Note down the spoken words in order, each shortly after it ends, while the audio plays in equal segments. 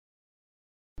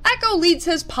Ecco leads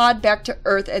his pod back to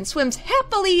Earth and swims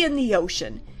happily in the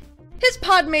ocean. His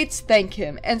podmates thank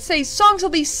him and say songs will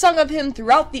be sung of him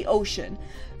throughout the ocean,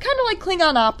 kinda like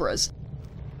Klingon operas.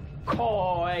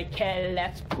 Koi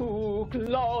kelets puk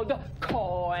lod,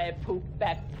 koi puk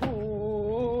back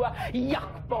poo,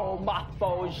 yakbo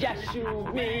mafo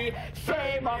jeshu mi,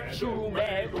 semak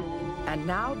me. And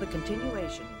now the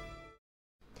continuation.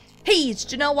 Hey, it's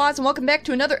Janelle Waz and welcome back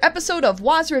to another episode of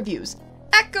Waz Reviews.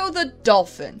 Ecco the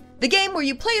Dolphin, the game where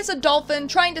you play as a dolphin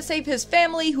trying to save his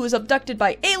family who is abducted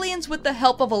by aliens with the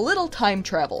help of a little time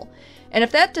travel. And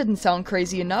if that didn't sound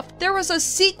crazy enough, there was a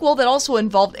sequel that also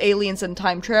involved aliens and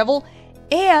time travel,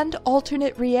 and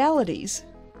alternate realities.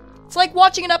 It's like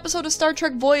watching an episode of Star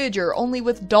Trek Voyager, only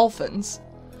with dolphins.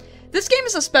 This game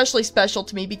is especially special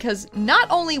to me because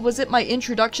not only was it my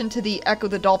introduction to the Ecco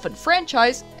the Dolphin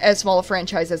franchise, as small a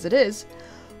franchise as it is,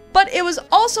 but it was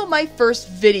also my first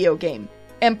video game,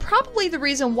 and probably the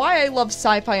reason why I love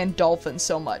sci-fi and dolphins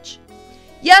so much.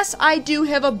 Yes, I do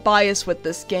have a bias with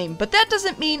this game, but that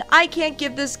doesn't mean I can't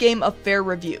give this game a fair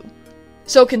review.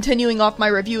 So continuing off my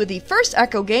review of the first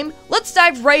Ecco game, let's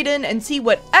dive right in and see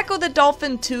what Ecco the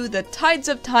Dolphin 2: The Tides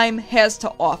of Time has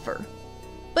to offer.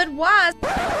 But why?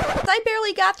 I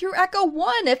barely got through Ecco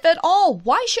 1, if at all.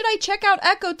 Why should I check out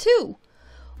Ecco 2?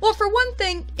 Well, for one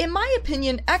thing, in my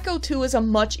opinion, Ecco 2 is a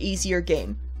much easier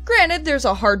game. Granted, there's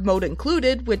a hard mode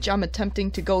included, which I'm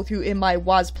attempting to go through in my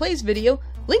Waz Plays video.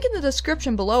 Link in the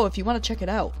description below if you want to check it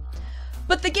out.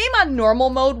 But the game on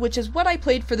normal mode, which is what I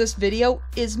played for this video,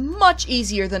 is much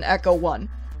easier than Ecco 1.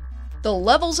 The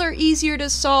levels are easier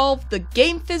to solve, the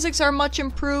game physics are much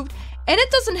improved, and it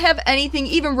doesn't have anything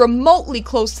even remotely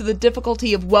close to the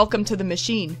difficulty of Welcome to the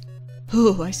Machine.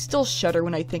 Ooh, I still shudder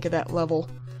when I think of that level.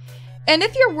 And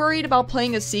if you're worried about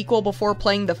playing a sequel before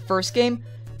playing the first game,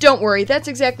 don't worry, that's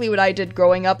exactly what I did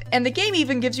growing up, and the game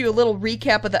even gives you a little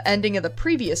recap of the ending of the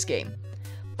previous game.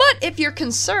 But if you're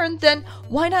concerned, then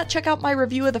why not check out my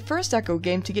review of the first Ecco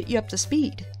game to get you up to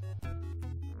speed?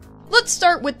 Let's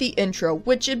start with the intro,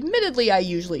 which admittedly I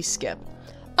usually skip.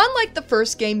 Unlike the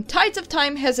first game, Tides of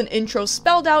Time has an intro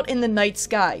spelled out in the night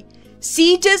sky.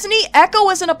 See, Disney? Ecco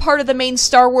isn't a part of the main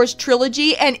Star Wars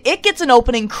trilogy, and it gets an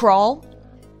opening crawl.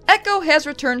 Ecco has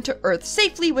returned to Earth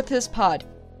safely with his pod.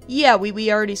 Yeah,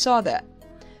 we already saw that.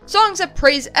 Songs that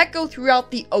praise Ecco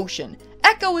throughout the ocean.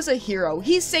 Ecco is a hero.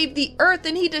 He saved the Earth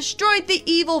and he destroyed the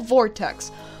evil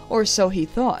vortex. Or so he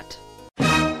thought.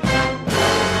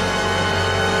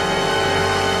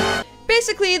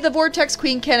 Basically, the Vortex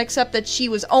Queen can't accept that she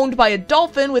was owned by a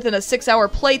dolphin within a 6-hour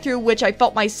playthrough, which I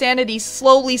felt my sanity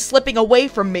slowly slipping away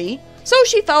from me. So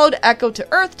she followed Ecco to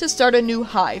Earth to start a new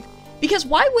hive. Because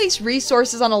why waste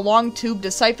resources on a long tube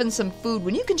to siphon some food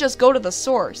when you can just go to the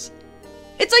source?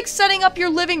 It's like setting up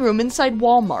your living room inside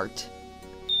Walmart.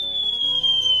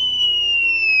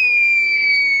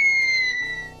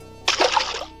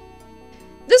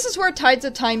 This is where Tides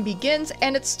of Time begins,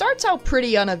 and it starts out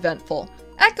pretty uneventful.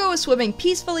 Ecco is swimming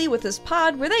peacefully with his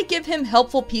pod where they give him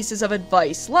helpful pieces of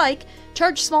advice, like,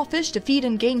 charge small fish to feed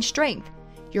and gain strength.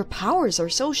 Your powers are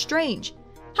so strange.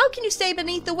 How can you stay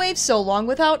beneath the waves so long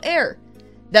without air?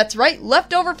 That's right,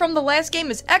 left over from the last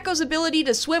game is Ecco's ability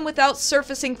to swim without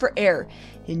surfacing for air.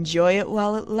 Enjoy it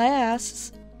while it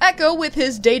lasts. Ecco, with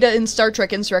his Data in Star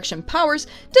Trek Insurrection powers,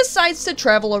 decides to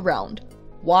travel around.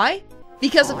 Why?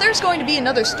 Because if there's going to be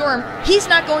another storm, he's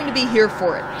not going to be here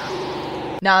for it.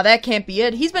 Nah, that can't be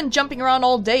it. He's been jumping around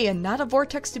all day and not a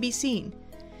vortex to be seen.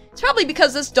 It's probably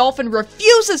because this dolphin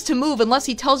refuses to move unless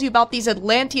he tells you about these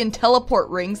Atlantean teleport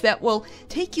rings that will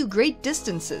take you great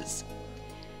distances.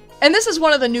 And this is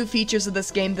one of the new features of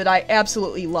this game that I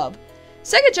absolutely love.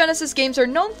 Sega Genesis games are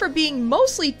known for being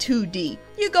mostly 2D.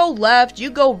 You go left, you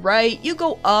go right, you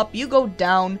go up, you go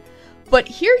down. But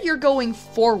here you're going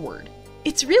forward.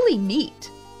 It's really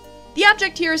neat. The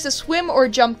object here is to swim or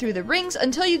jump through the rings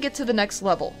until you get to the next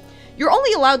level. You're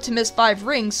only allowed to miss 5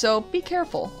 rings, so be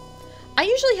careful. I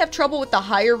usually have trouble with the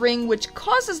higher ring, which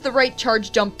causes the right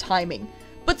charge jump timing.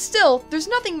 But still, there's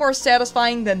nothing more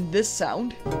satisfying than this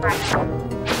sound.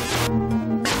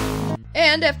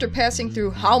 And after passing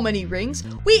through how many rings,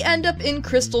 we end up in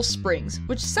Crystal Springs,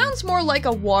 which sounds more like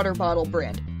a water bottle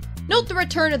brand. Note the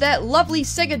return of that lovely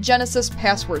Sega Genesis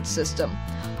password system.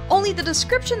 Only the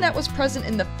description that was present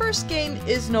in the first game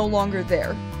is no longer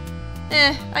there.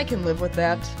 I can live with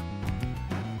that.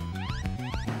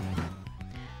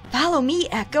 Follow me,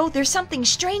 Ecco. There's something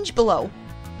strange below.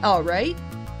 Alright.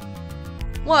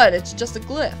 What? It's just a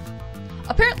glyph.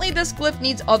 Apparently this glyph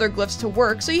needs other glyphs to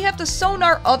work, so you have to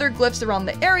sonar other glyphs around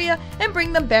the area and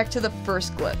bring them back to the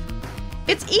first glyph.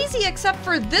 It's easy except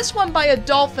for this one by a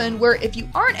dolphin where if you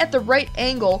aren't at the right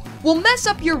angle, will mess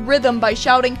up your rhythm by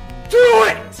shouting, "Do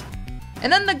it!"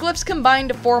 And then the glyphs combine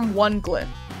to form one glyph.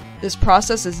 This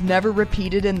process is never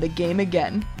repeated in the game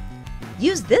again.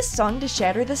 Use this song to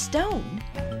shatter the stone.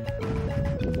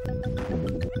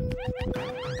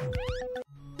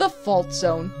 The Fault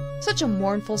Zone. Such a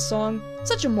mournful song,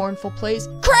 such a mournful place.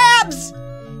 Crabs!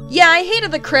 Yeah, I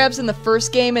hated the crabs in the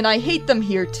first game and I hate them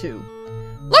here too.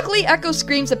 Luckily, Ecco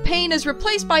Screams of Pain is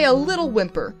replaced by a little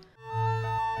whimper.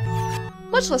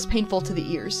 Much less painful to the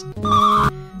ears.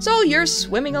 So you're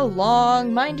swimming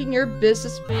along, minding your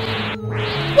business.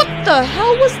 What the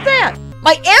hell was that?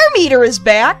 My air meter is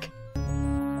back!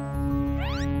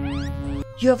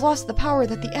 You have lost the power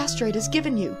that the asteroid has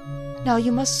given you. Now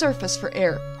you must surface for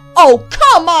air. Oh,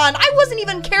 come on! I wasn't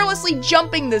even carelessly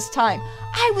jumping this time.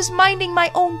 I was minding my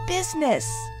own business.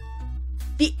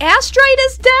 The asteroid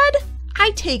is dead?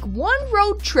 I take one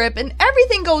road trip and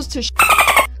everything goes to sh**.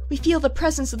 We feel the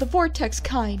presence of the vortex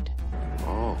kind.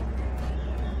 Oh,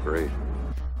 great.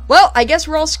 Well, I guess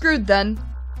we're all screwed then.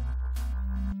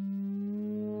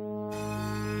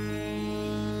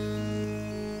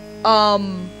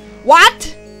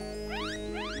 What?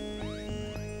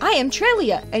 I am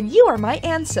Trelia, and you are my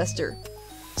ancestor.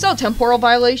 So, temporal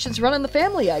violations run in the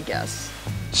family, I guess.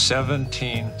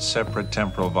 17 separate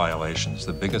temporal violations,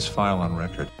 the biggest file on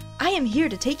record. I am here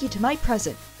to take you to my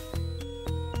present.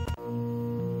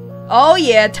 Oh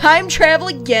yeah, time travel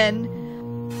again.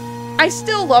 I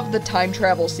still love the time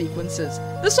travel sequences.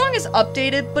 The song is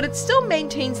updated, but it still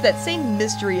maintains that same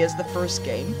mystery as the first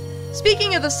game.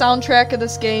 Speaking of the soundtrack of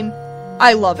this game,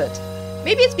 I love it.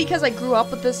 Maybe it's because I grew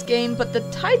up with this game, but the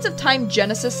Tides of Time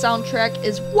Genesis soundtrack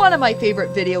is one of my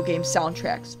favorite video game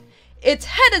soundtracks. It's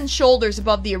head and shoulders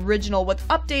above the original with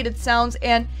updated sounds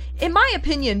and, in my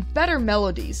opinion, better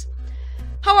melodies.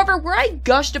 However, where I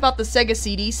gushed about the Sega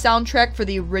CD soundtrack for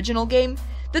the original game,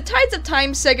 the Tides of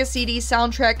Time Sega CD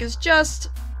soundtrack is just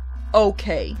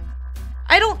okay.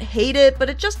 I don't hate it,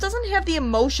 but it just doesn't have the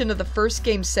emotion of the first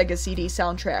game's Sega CD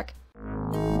soundtrack.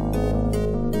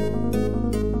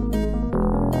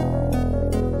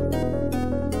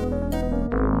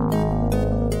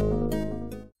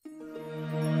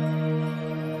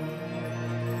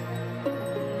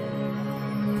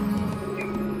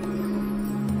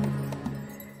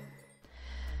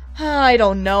 I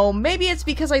don't know, maybe it's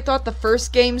because I thought the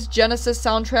first game's Genesis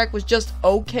soundtrack was just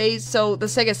okay, so the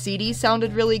Sega CD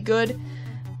sounded really good.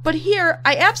 But here,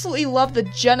 I absolutely love the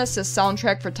Genesis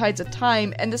soundtrack for Tides of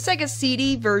Time, and the Sega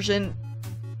CD version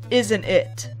isn't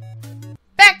it.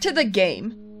 Back to the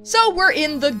game. So we're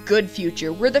in the good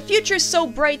future, where the future's so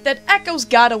bright that Ecco's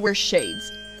gotta wear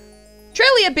shades.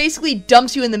 Trelia basically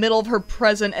dumps you in the middle of her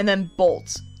present and then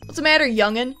bolts. What's the matter,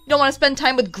 youngin'? You don't want to spend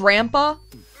time with Grandpa?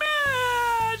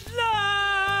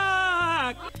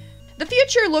 The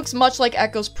future looks much like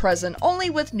Ecco's present,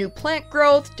 only with new plant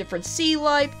growth, different sea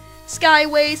life,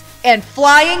 skyways, and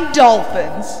flying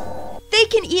dolphins. They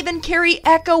can even carry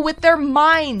Ecco with their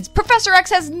minds. Professor X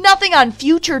has nothing on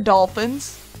future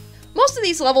dolphins. Most of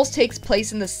these levels takes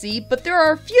place in the sea, but there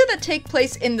are a few that take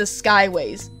place in the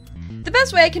skyways. The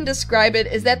best way I can describe it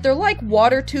is that they're like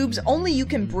water tubes, only you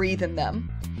can breathe in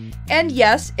them. And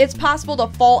yes, it's possible to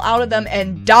fall out of them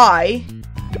and die.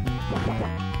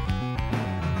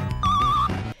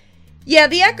 Yeah,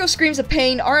 the Ecco Screams of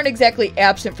Pain aren't exactly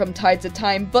absent from Tides of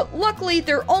Time, but luckily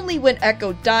they're only when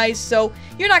Ecco dies, so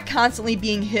you're not constantly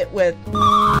being hit with.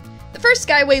 The first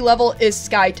Skyway level is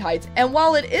Sky Tides, and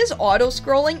while it is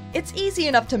auto-scrolling, it's easy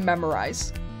enough to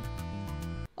memorize.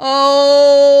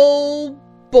 Oh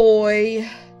boy.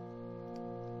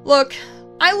 Look,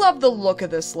 I love the look of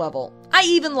this level. I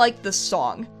even like the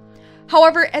song.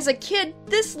 However, as a kid,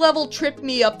 this level tripped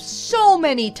me up so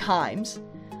many times.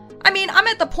 I mean, I'm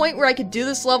at the point where I could do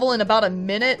this level in about a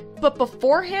minute, but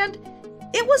beforehand,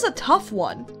 it was a tough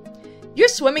one. You're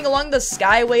swimming along the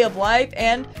skyway of life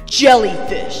and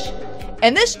jellyfish.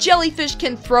 And this jellyfish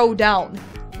can throw down.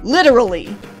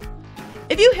 Literally.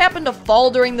 If you happen to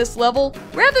fall during this level,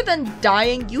 rather than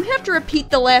dying, you have to repeat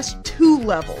the last 2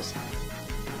 levels.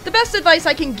 The best advice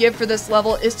I can give for this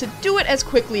level is to do it as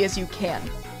quickly as you can.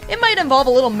 It might involve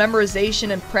a little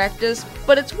memorization and practice,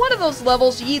 but it's one of those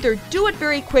levels you either do it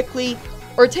very quickly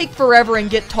or take forever and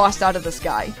get tossed out of the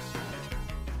sky.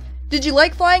 Did you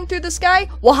like flying through the sky?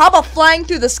 Well, how about flying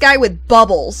through the sky with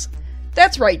bubbles?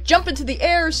 That's right, jump into the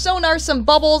air, sonar some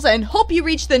bubbles, and hope you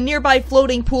reach the nearby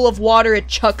floating pool of water it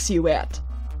chucks you at.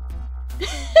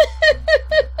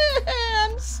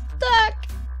 I'm stuck.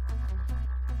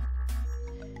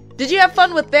 Did you have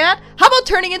fun with that? How about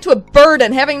turning into a bird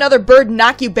and having another bird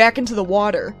knock you back into the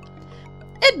water?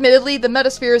 Admittedly, the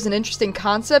metasphere is an interesting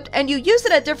concept, and you use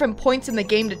it at different points in the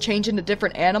game to change into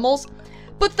different animals,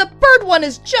 but the bird one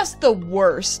is just the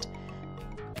worst.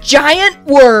 Giant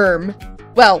worm!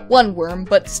 Well, one worm,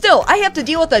 but still, I have to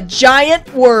deal with a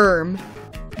giant worm.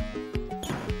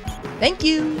 Thank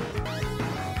you.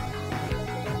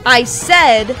 I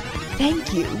said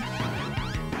thank you.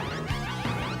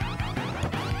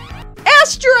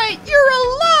 Asteroid, you're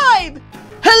alive!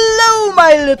 Hello,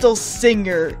 my little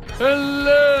singer.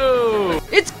 Hello!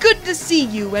 It's good to see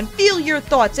you and feel your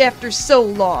thoughts after so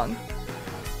long.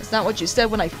 That's not what you said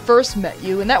when I first met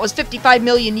you, and that was 55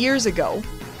 million years ago.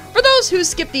 For those who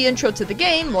skip the intro to the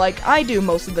game, like I do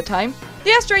most of the time,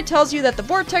 the asteroid tells you that the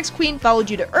Vortex Queen followed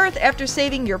you to Earth after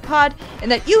saving your pod,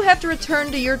 and that you have to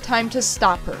return to your time to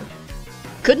stop her.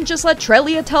 Couldn't just let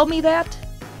Trelia tell me that?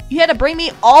 You had to bring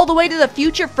me all the way to the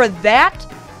future for that?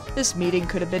 This meeting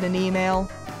could have been an email.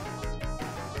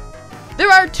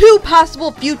 There are two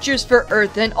possible futures for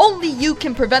Earth, and only you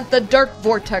can prevent the Dark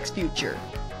Vortex future.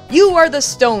 You are the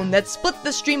stone that split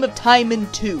the stream of time in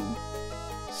two.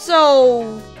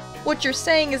 So, what you're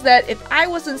saying is that if I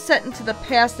wasn't sent into the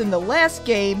past in the last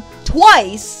game,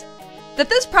 twice, that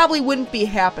this probably wouldn't be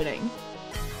happening.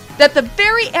 That the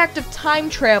very act of time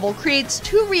travel creates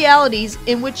two realities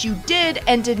in which you did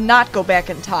and did not go back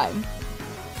in time.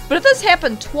 But if this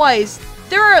happened twice,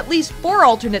 there are at least 4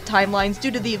 alternate timelines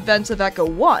due to the events of Ecco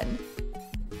I.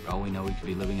 For all we know, we could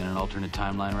be living in an alternate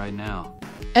timeline right now.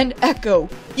 And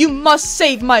Ecco, you must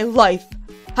save my life!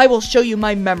 I will show you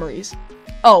my memories.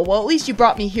 Oh, well, at least you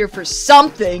brought me here for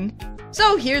something!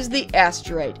 So here's the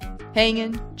asteroid.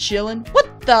 Hanging, chilling.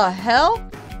 What the hell?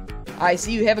 I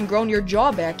see you haven't grown your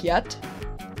jaw back yet.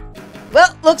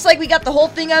 Well, looks like we got the whole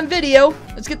thing on video.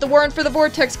 Let's get the warrant for the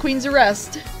Vortex Queen's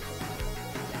arrest.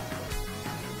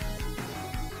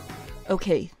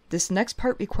 Okay, this next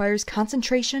part requires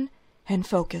concentration and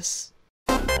focus.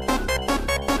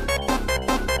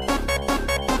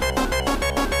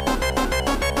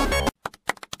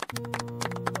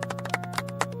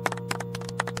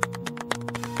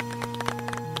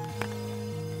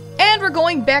 And we're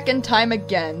going back in time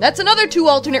again. That's another 2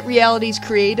 alternate realities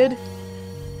created.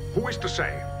 Who is to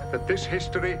say that this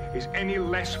history is any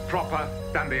less proper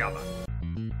than the other?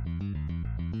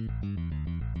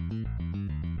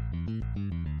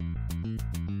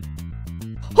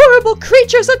 Horrible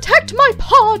creatures attacked my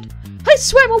pod! I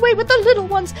swam away with the little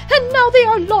ones, and now they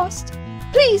are lost.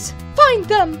 Please, find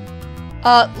them!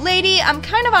 Lady, I'm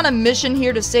kind of on a mission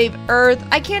here to save Earth.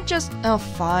 I can't just... Oh,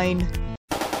 fine.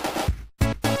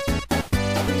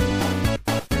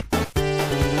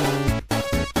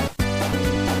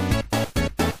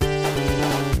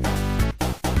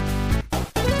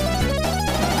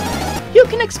 You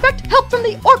can expect help from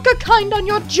the orca kind on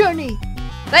your journey.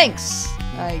 Thanks,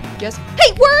 I guess.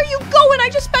 Hey, where are you going? I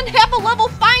just spent half a level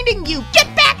finding you.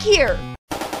 Get back here!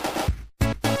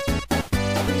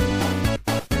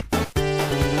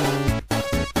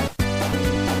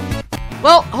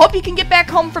 Well, hope you can get back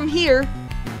home from here.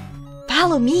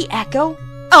 Follow me, Ecco.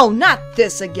 Oh, not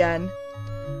this again.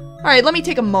 Alright, let me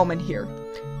take a moment here.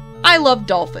 I love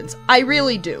dolphins. I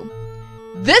really do.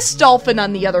 This dolphin,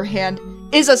 on the other hand,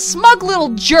 is a smug little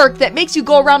jerk that makes you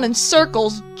go around in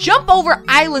circles, jump over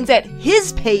islands at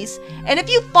his pace, and if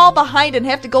you fall behind and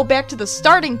have to go back to the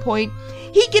starting point,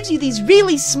 he gives you these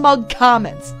really smug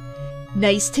comments.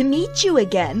 Nice to meet you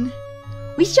again.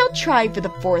 We shall try for the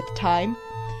 4th time.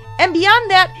 And beyond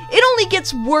that, it only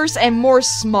gets worse and more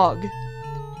smug.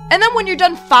 And then when you're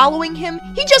done following him,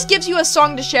 he just gives you a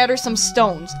song to shatter some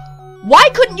stones. Why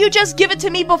couldn't you just give it to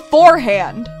me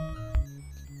beforehand?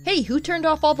 Hey, who turned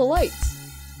off all the lights?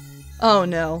 Oh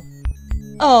no.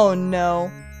 Oh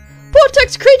no.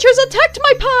 Vortex creatures attacked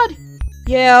my pod!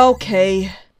 Yeah,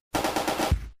 okay.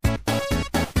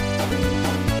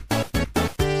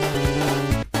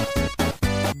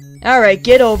 Alright,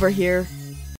 get over here.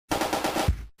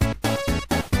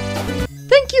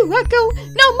 Thank you, Ecco!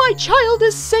 Now my child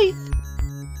is safe!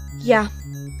 Yeah.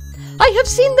 I have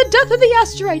seen the death of the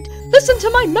asteroid! Listen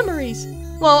to my memories!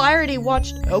 Well, I already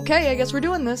watched... Okay, I guess we're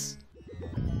doing this.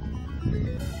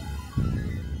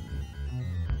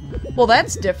 Well,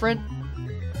 that's different.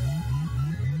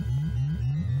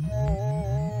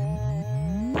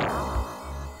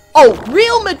 Oh,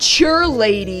 real mature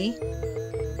lady!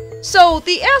 So,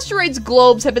 the asteroid's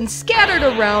globes have been scattered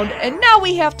around, and now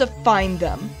we have to find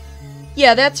them.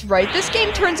 Yeah, that's right, this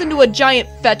game turns into a giant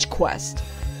fetch quest.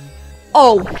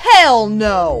 Oh, hell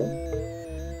no!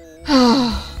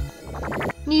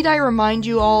 Need I remind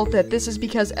you all that this is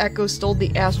because Ecco stole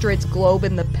the asteroid's globe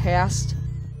in the past?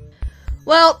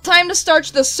 Well, time to start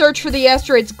the search for the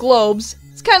asteroid's globes,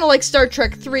 It's kind of like Star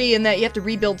Trek 3 in that you have to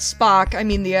rebuild Spock,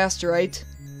 the asteroid.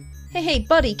 Hey,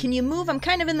 buddy, can you move? I'm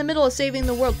kind of in the middle of saving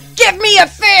the world. Give me a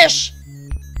fish!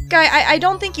 Guy, I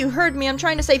don't think you heard me. I'm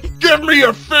trying to say, Give me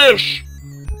a fish!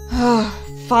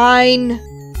 Fine.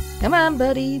 Come on,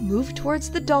 buddy. Move towards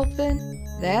the dolphin.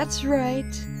 That's right.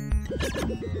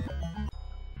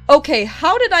 Okay,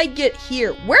 how did I get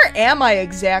here? Where am I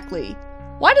exactly?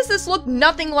 Why does this look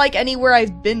nothing like anywhere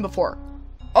I've been before?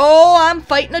 Oh, I'm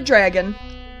fighting a dragon.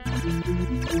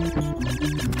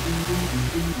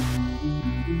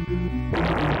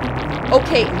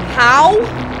 Okay, how?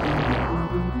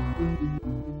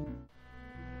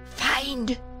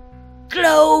 Find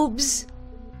globes.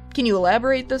 Can you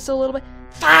elaborate this a little bit?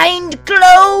 Find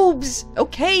globes!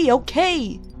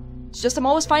 Okay. It's just I'm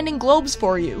always finding globes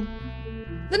for you.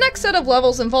 The next set of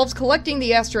levels involves collecting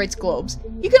the asteroid's globes.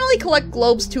 You can only collect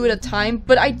globes 2 at a time,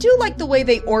 but I do like the way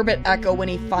they orbit Ecco when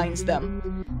he finds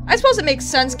them. I suppose it makes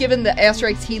sense given the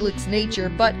asteroid's helix nature,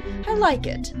 but I like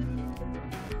it.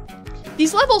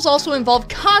 These levels also involve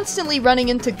constantly running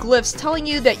into glyphs telling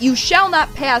you that you shall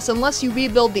not pass unless you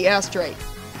rebuild the asteroid.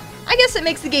 I guess it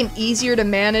makes the game easier to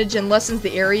manage and lessens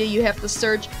the area you have to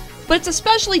search, but it's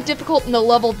especially difficult in the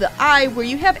level The Eye where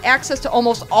you have access to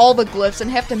almost all the glyphs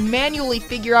and have to manually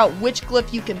figure out which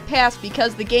glyph you can pass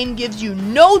because the game gives you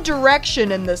no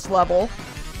direction in this level.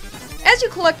 As you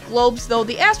collect globes though,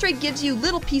 the asteroid gives you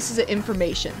little pieces of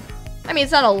information.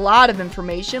 It's not a lot of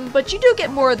information, but you do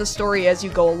get more of the story as you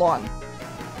go along.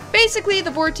 Basically,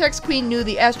 the Vortex Queen knew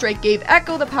the asteroid gave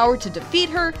Ecco the power to defeat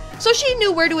her, so she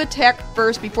knew where to attack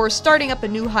first before starting up a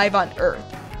new hive on Earth.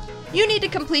 You need to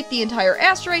complete the entire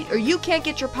asteroid or you can't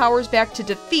get your powers back to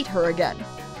defeat her again.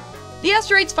 The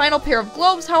asteroid's final pair of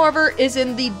globes, however, is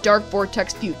in the Dark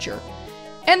Vortex future.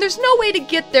 And there's no way to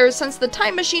get there since the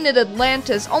time machine at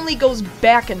Atlantis only goes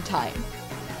back in time.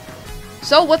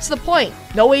 So what's the point?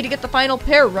 No way to get the final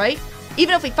pair, right?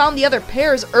 Even if we found the other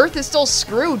pairs, Earth is still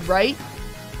screwed, right?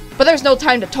 But there's no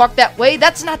time to talk that way,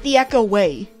 that's not the Ecco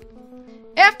way.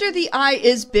 After the Eye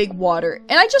is Big Water,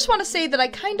 and I just want to say that I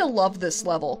kinda love this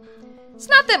level. It's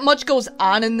not that much goes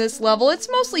on in this level, it's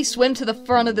mostly swim to the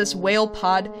front of this whale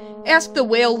pod, ask the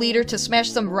whale leader to smash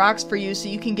some rocks for you so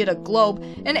you can get a globe,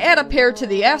 and add a pair to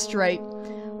the asteroid.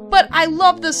 But I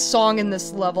love this song in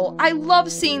this level, I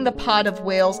love seeing the pod of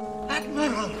whales.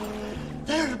 Admiral,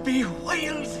 there be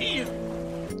whales here.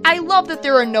 I love that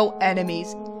there are no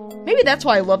enemies. Maybe that's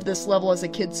why I loved this level as a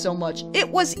kid so much. It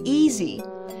was easy.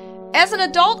 As an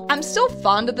adult, I'm still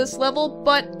fond of this level,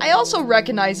 but I also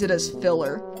recognize it as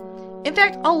filler. In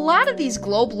fact, a lot of these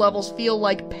globe levels feel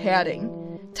like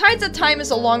padding. Tides of Time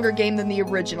is a longer game than the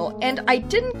original, and I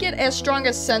didn't get as strong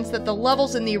a sense that the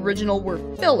levels in the original were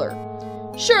filler.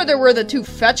 Sure, there were the 2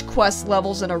 fetch quest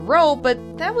levels in a row,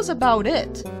 but that was about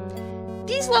it.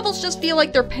 These levels just feel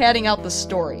like they're padding out the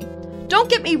story. Don't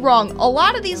get me wrong, a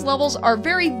lot of these levels are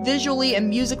very visually and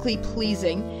musically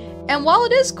pleasing, and while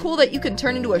it is cool that you can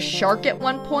turn into a shark at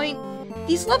one point,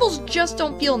 these levels just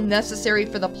don't feel necessary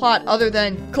for the plot other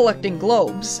than collecting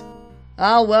globes.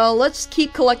 Ah well, let's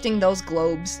keep collecting those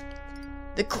globes.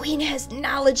 The Queen has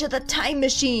knowledge of the time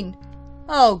machine!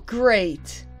 Oh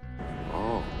great.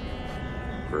 Oh,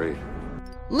 great.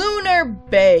 Lunar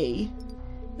Bay.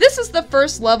 This is the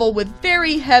first level with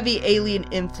very heavy alien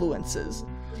influences.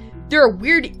 There are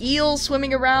weird eels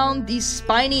swimming around, these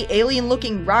spiny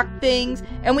alien-looking rock things,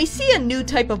 and we see a new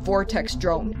type of vortex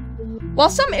drone. While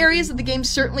some areas of the game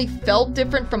certainly felt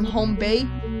different from Home Bay,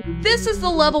 this is the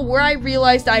level where I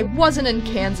realized I wasn't in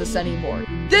Kansas anymore.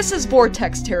 This is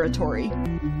Vortex territory.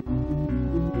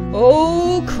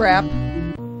 Oh crap.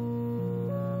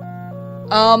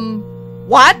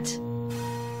 What?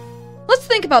 Let's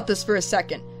think about this for a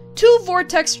second. 2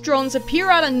 Vortex drones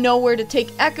appear out of nowhere to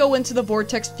take Ecco into the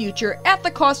Vortex future at the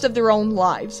cost of their own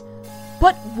lives.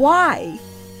 But why?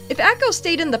 If Ecco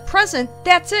stayed in the present,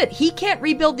 that's it. He can't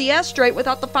rebuild the asteroid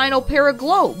without the final pair of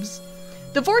globes.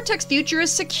 The Vortex future is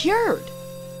secured.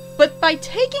 But by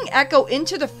taking Ecco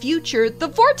into the future, the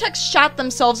Vortex shot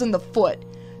themselves in the foot.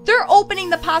 They're opening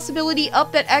the possibility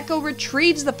up that Ecco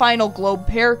retrieves the final globe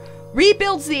pair,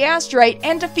 rebuilds the asteroid,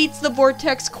 and defeats the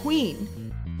Vortex Queen.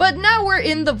 But now we're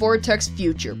in the Vortex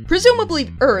future,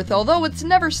 presumably Earth, although it's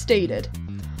never stated.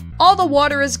 All the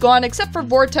water is gone except for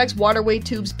Vortex waterway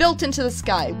tubes built into the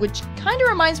sky, which kinda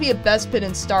reminds me of Bespin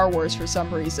in Star Wars for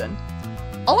some reason.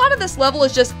 A lot of this level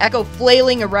is just Ecco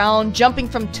flailing around, jumping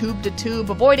from tube to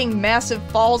tube, avoiding massive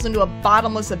falls into a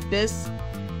bottomless abyss.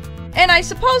 And I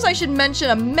suppose I should mention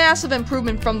a massive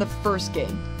improvement from the first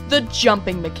game, the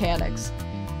jumping mechanics.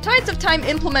 Tides of Time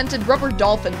implemented rubber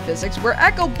dolphin physics where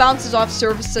Ecco bounces off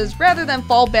surfaces rather than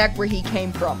fall back where he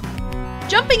came from.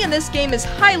 Jumping in this game is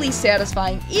highly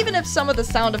satisfying, even if some of the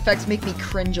sound effects make me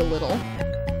cringe a little.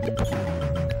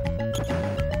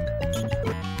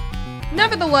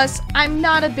 Nevertheless, I'm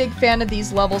not a big fan of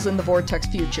these levels in the Vortex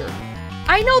Future.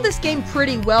 I know this game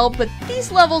pretty well, but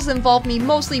these levels involve me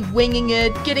mostly winging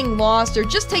it, getting lost, or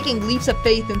just taking leaps of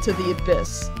faith into the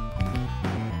abyss.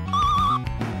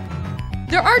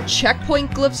 There are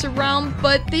checkpoint glyphs around,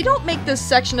 but they don't make this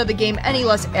section of the game any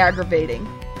less aggravating.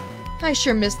 I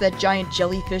sure miss that giant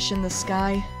jellyfish in the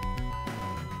sky.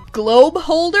 Globe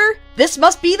holder? This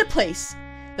must be the place!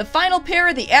 The final pair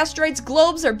of the asteroid's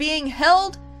globes are being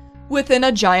held within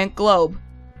a giant globe.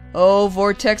 Oh,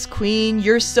 Vortex Queen,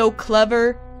 you're so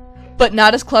clever, but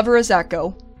not as clever as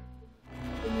Ecco.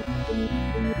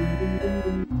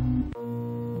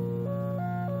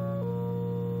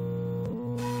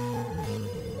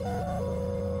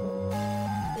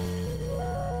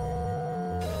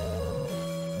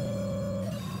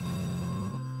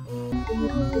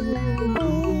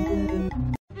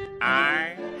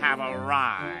 I have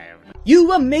arrived.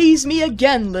 You amaze me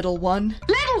again, little one.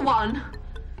 Little one?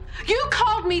 You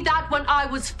called me that when I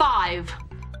was 5.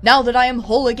 Now that I am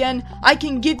whole again, I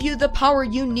can give you the power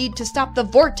you need to stop the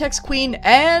Vortex Queen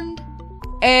and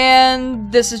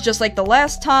this is just like the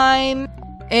last time,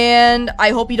 and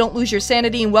I hope you don't lose your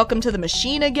sanity and welcome to the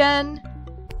machine again.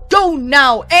 Go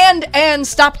now, and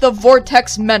stop the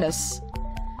Vortex Menace.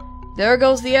 There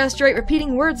goes the asteroid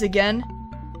repeating words again.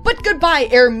 But goodbye,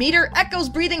 air meter. Ecco's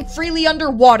breathing freely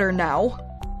underwater now.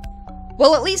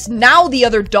 Well, at least now the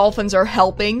other dolphins are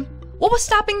helping. What was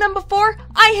stopping them before?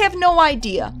 I have no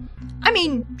idea. I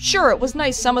mean, sure, it was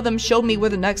nice some of them showed me where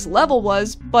the next level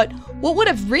was, but what would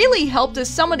have really helped is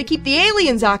someone to keep the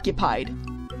aliens occupied.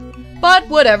 But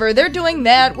whatever, they're doing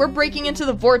that. We're breaking into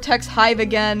the Vortex Hive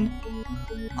again.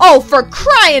 Oh, for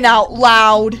crying out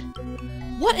loud!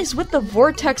 What is with the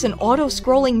Vortex and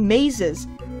auto-scrolling mazes?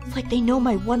 It's like they know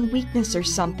my one weakness or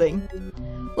something.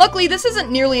 Luckily, this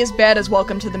isn't nearly as bad as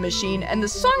Welcome to the Machine, and the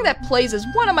song that plays is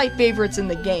one of my favorites in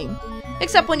the game.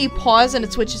 Except when you pause and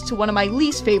it switches to one of my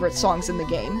least favorite songs in the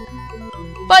game.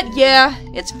 But yeah,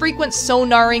 it's frequent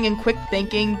sonaring and quick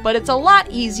thinking, but it's a lot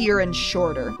easier and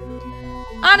shorter.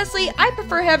 Honestly, I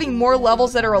prefer having more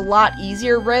levels that are a lot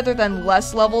easier rather than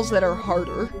less levels that are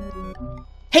harder.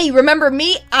 Hey, remember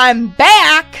me? I'm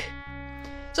back!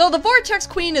 So the Vortex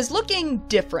Queen is looking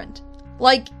different.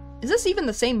 Like, is this even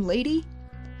the same lady?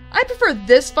 I prefer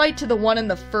this fight to the one in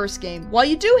the first game. While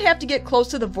you do have to get close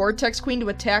to the Vortex Queen to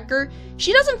attack her,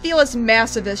 she doesn't feel as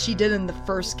massive as she did in the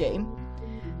first game.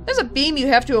 There's a beam you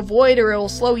have to avoid or it will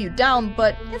slow you down,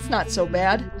 but it's not so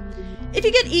bad. If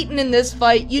you get eaten in this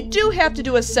fight, you do have to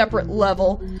do a separate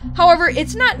level. However,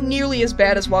 it's not nearly as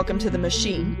bad as Welcome to the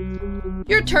Machine.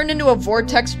 You're turned into a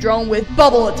vortex drone with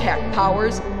bubble attack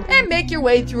powers, and make your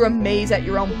way through a maze at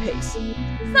your own pace.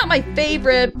 It's not my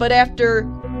favorite, but after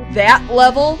that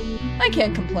level, I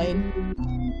can't complain.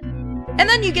 And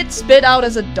then you get spit out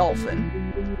as a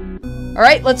dolphin.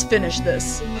 Alright, let's finish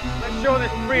this. Let's show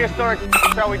this prehistoric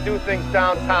how we do things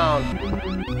downtown.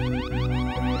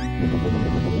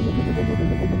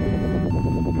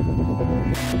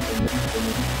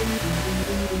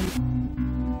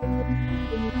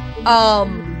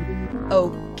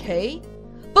 Okay.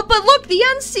 But look, the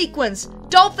end sequence!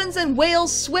 Dolphins and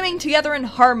whales swimming together in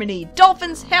harmony,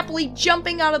 dolphins happily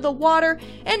jumping out of the water,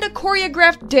 and a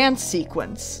choreographed dance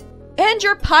sequence. And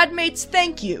your podmates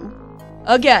thank you.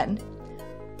 Again.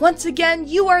 Once again,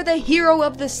 you are the hero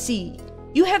of the sea.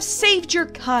 You have saved your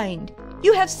kind.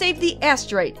 You have saved the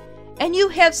asteroid. And you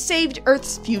have saved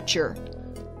Earth's future.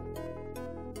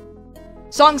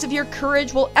 Songs of your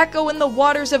courage will echo in the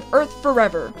waters of Earth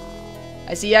forever.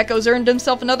 I see Ecco's earned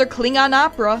himself another Klingon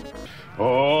opera.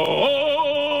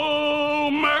 Oh,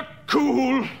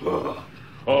 McCool.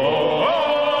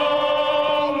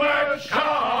 Oh,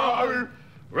 McCall.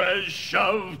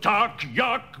 Reshav tak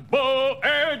yak bo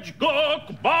edge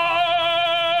gok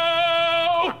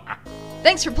bow.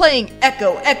 Thanks for playing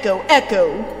Ecco, Ecco,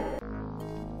 Ecco.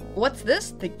 What's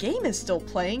this? The game is still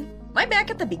playing. Am I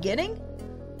back at the beginning?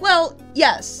 Well,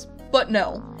 yes, but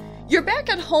no. You're back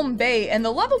at Home Bay, and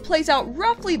the level plays out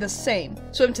roughly the same.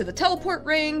 Swim to the teleport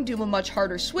ring, do a much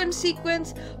harder swim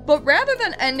sequence, but rather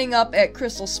than ending up at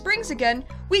Crystal Springs again,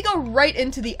 we go right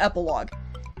into the epilogue.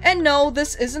 And no,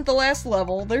 this isn't the last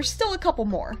level, there's still a couple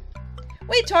more.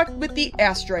 We talk with the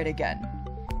asteroid again.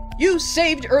 You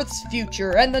saved Earth's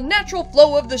future and the natural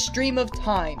flow of the stream of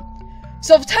time.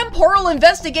 So temporal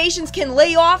investigations can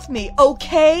lay off me,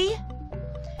 okay?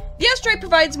 The asteroid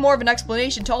provides more of an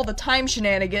explanation to all the time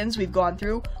shenanigans we've gone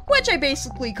through, which I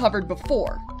basically covered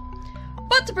before.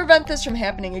 But to prevent this from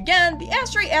happening again, the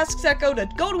asteroid asks Ecco to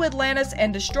go to Atlantis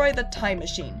and destroy the time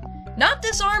machine. Not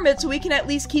disarm it so we can at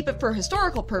least keep it for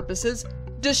historical purposes,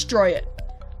 destroy it.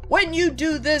 When you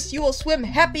do this, you will swim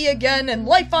happy again and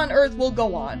life on Earth will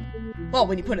go on. Well,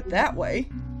 when you put it that way.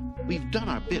 We've done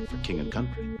our bit for King and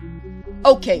Country.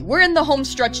 Okay, we're in the home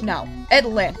stretch now,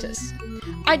 Atlantis.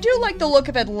 I do like the look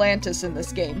of Atlantis in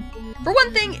this game. For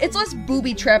one thing, it's less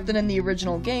booby-trapped than in the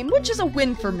original game, which is a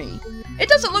win for me. It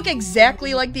doesn't look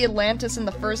exactly like the Atlantis in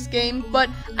the first game, but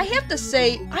I have to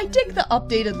say, I dig the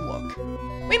updated look.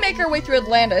 We make our way through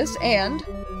Atlantis, and...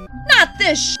 not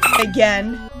this shit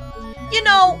again! You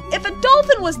know, if a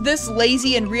dolphin was this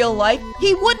lazy in real life,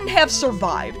 he wouldn't have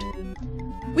survived.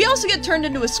 We also get turned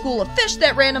into a school of fish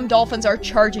that random dolphins are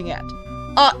charging at.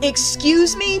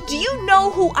 Excuse me? Do you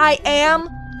know who I am?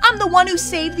 I'm the one who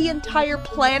saved the entire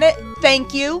planet,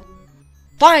 thank you.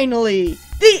 Finally,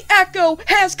 the Ecco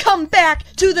has come back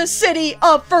to the City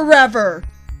of Forever!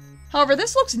 However,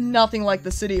 this looks nothing like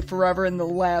the City of Forever in the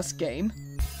last game.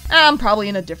 I'm probably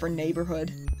in a different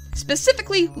neighborhood.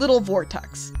 Specifically, Little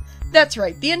Vortex. That's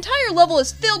right, the entire level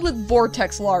is filled with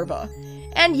Vortex larvae.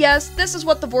 And yes, this is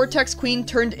what the Vortex Queen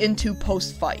turned into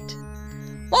post-fight.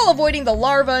 While avoiding the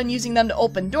larvae and using them to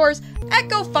open doors,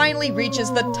 Ecco finally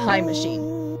reaches the time machine.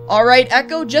 Alright,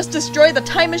 Ecco, just destroy the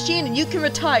time machine and you can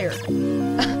retire.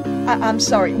 I'm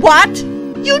sorry, what?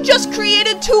 You just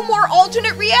created 2 more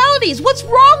alternate realities! What's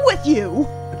wrong with you?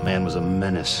 That man was a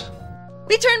menace.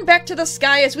 We turn back to the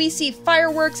sky as we see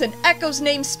fireworks and Ecco's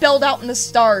name spelled out in the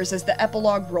stars as the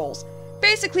epilogue rolls.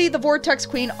 Basically, the Vortex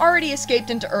Queen already escaped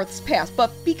into Earth's past,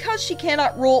 but because she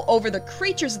cannot rule over the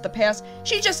creatures of the past,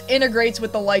 she just integrates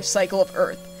with the life cycle of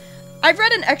Earth. I've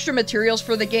read in extra materials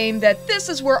for the game that this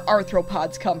is where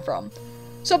arthropods come from.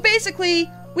 So basically,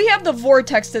 we have the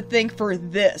Vortex to thank for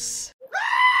this.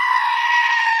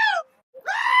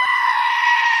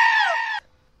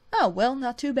 Oh, well,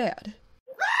 not too bad.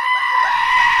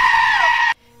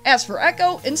 As for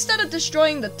Ecco, instead of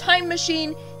destroying the time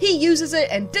machine, he uses it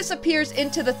and disappears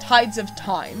into the tides of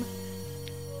time.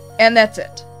 And that's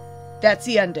it. That's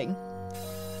the ending.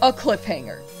 A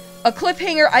cliffhanger. A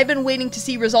cliffhanger I've been waiting to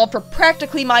see resolved for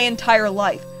practically my entire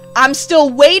life. I'm still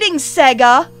waiting,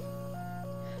 Sega!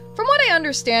 From what I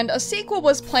understand, a sequel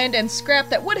was planned and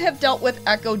scrapped that would have dealt with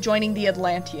Ecco joining the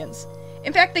Atlanteans.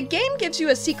 In fact, the game gives you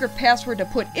a secret password to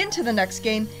put into the next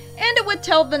game, and it would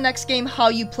tell the next game how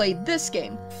you played this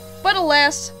game. But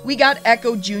alas, we got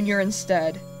Ecco Jr.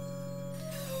 instead.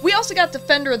 We also got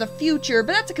Defender of the Future,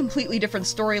 but that's a completely different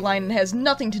storyline and has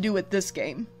nothing to do with this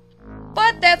game.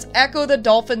 But that's Ecco the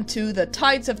Dolphin 2, The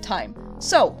Tides of Time.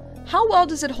 So, how well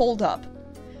does it hold up?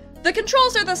 The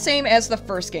controls are the same as the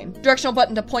first game. Directional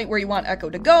button to point where you want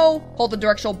Ecco to go, hold the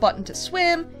directional button to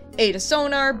swim, A to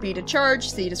sonar, B to charge,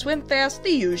 C to swim fast, the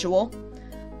usual.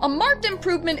 A marked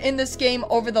improvement in this game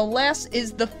over the last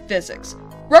is the physics.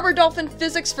 Rubber Dolphin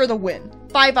physics for the win.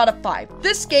 5 out of 5.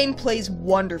 This game plays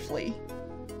wonderfully.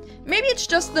 Maybe it's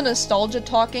just the nostalgia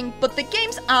talking, but the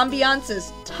game's ambiance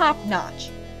is top-notch.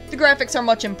 The graphics are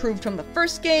much improved from the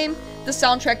first game, the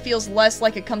soundtrack feels less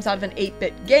like it comes out of an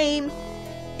 8-bit game.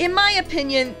 In my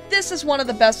opinion, this is one of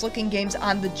the best looking games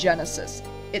on the Genesis.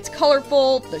 It's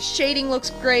colorful, the shading looks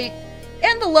great,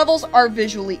 and the levels are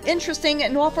visually interesting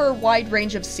and offer a wide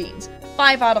range of scenes.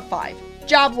 5 out of 5.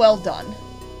 Job well done.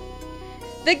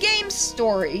 The game's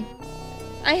story.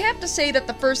 I have to say that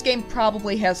the first game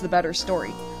probably has the better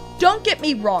story. Don't get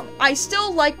me wrong, I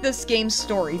still like this game's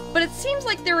story, but it seems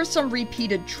like there are some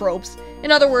repeated tropes.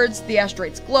 In other words, the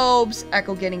asteroid's globes,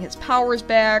 Ecco getting his powers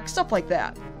back, stuff like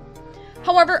that.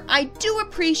 However, I do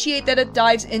appreciate that it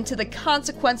dives into the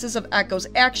consequences of Ecco's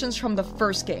actions from the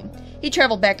first game. He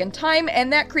traveled back in time,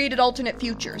 and that created alternate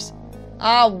futures.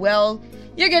 Ah well,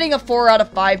 you're getting a 4 out of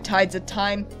 5 Tides of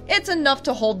Time. It's enough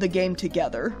to hold the game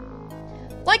together.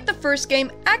 Like the first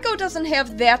game, Ecco doesn't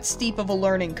have that steep of a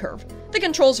learning curve. The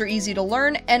controls are easy to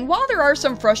learn, and while there are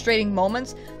some frustrating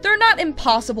moments, they're not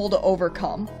impossible to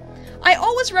overcome. I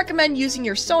always recommend using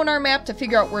your sonar map to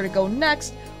figure out where to go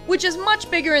next, which is much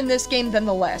bigger in this game than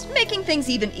the last, making things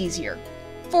even easier.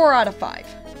 4 out of 5.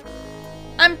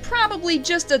 I'm probably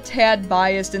just a tad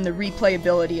biased in the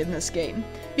replayability in this game,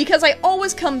 because I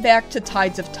always come back to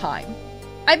Tides of Time.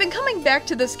 I've been coming back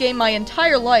to this game my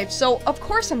entire life, so of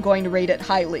course I'm going to rate it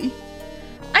highly.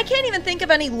 I can't even think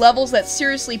of any levels that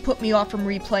seriously put me off from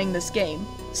replaying this game.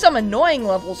 Some annoying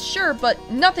levels, sure, but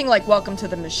nothing like Welcome to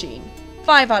the Machine.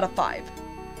 5 out of 5.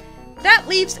 That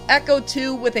leaves Ecco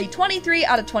II with a 23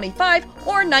 out of 25,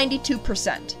 or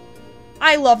 92%.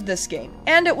 I love this game,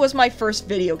 and it was my first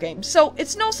video game, so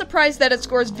it's no surprise that it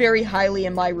scores very highly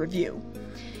in my review.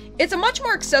 It's a much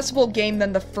more accessible game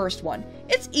than the first one.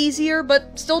 It's easier,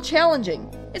 but still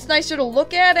challenging. It's nicer to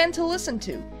look at and to listen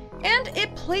to. And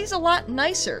it plays a lot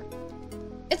nicer.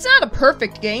 It's not a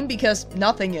perfect game because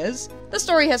nothing is. The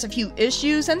story has a few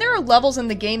issues, and there are levels in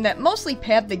the game that mostly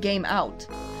pad the game out.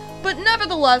 But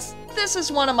nevertheless, this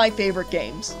is one of my favorite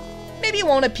games. Maybe it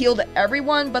won't appeal to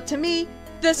everyone, but to me,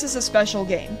 this is a special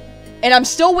game. And I'm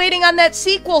still waiting on that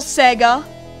sequel, Sega!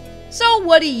 So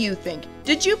what do you think?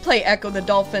 Did you play Ecco the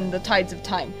Dolphin: The Tides of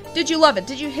Time? Did you love it?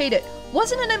 Did you hate it?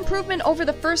 Was it an improvement over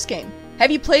the first game? Have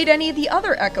you played any of the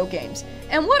other Ecco games?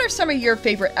 And what are some of your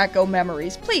favorite Ecco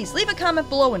memories? Please leave a comment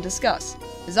below and discuss.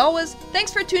 As always,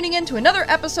 thanks for tuning in to another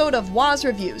episode of Woz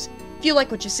Reviews. If you like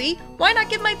what you see, why not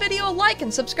give my video a like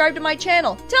and subscribe to my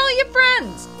channel? Tell your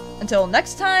friends! Until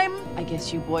next time... I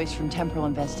guess you boys from Temporal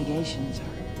Investigations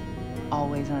are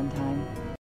always on time.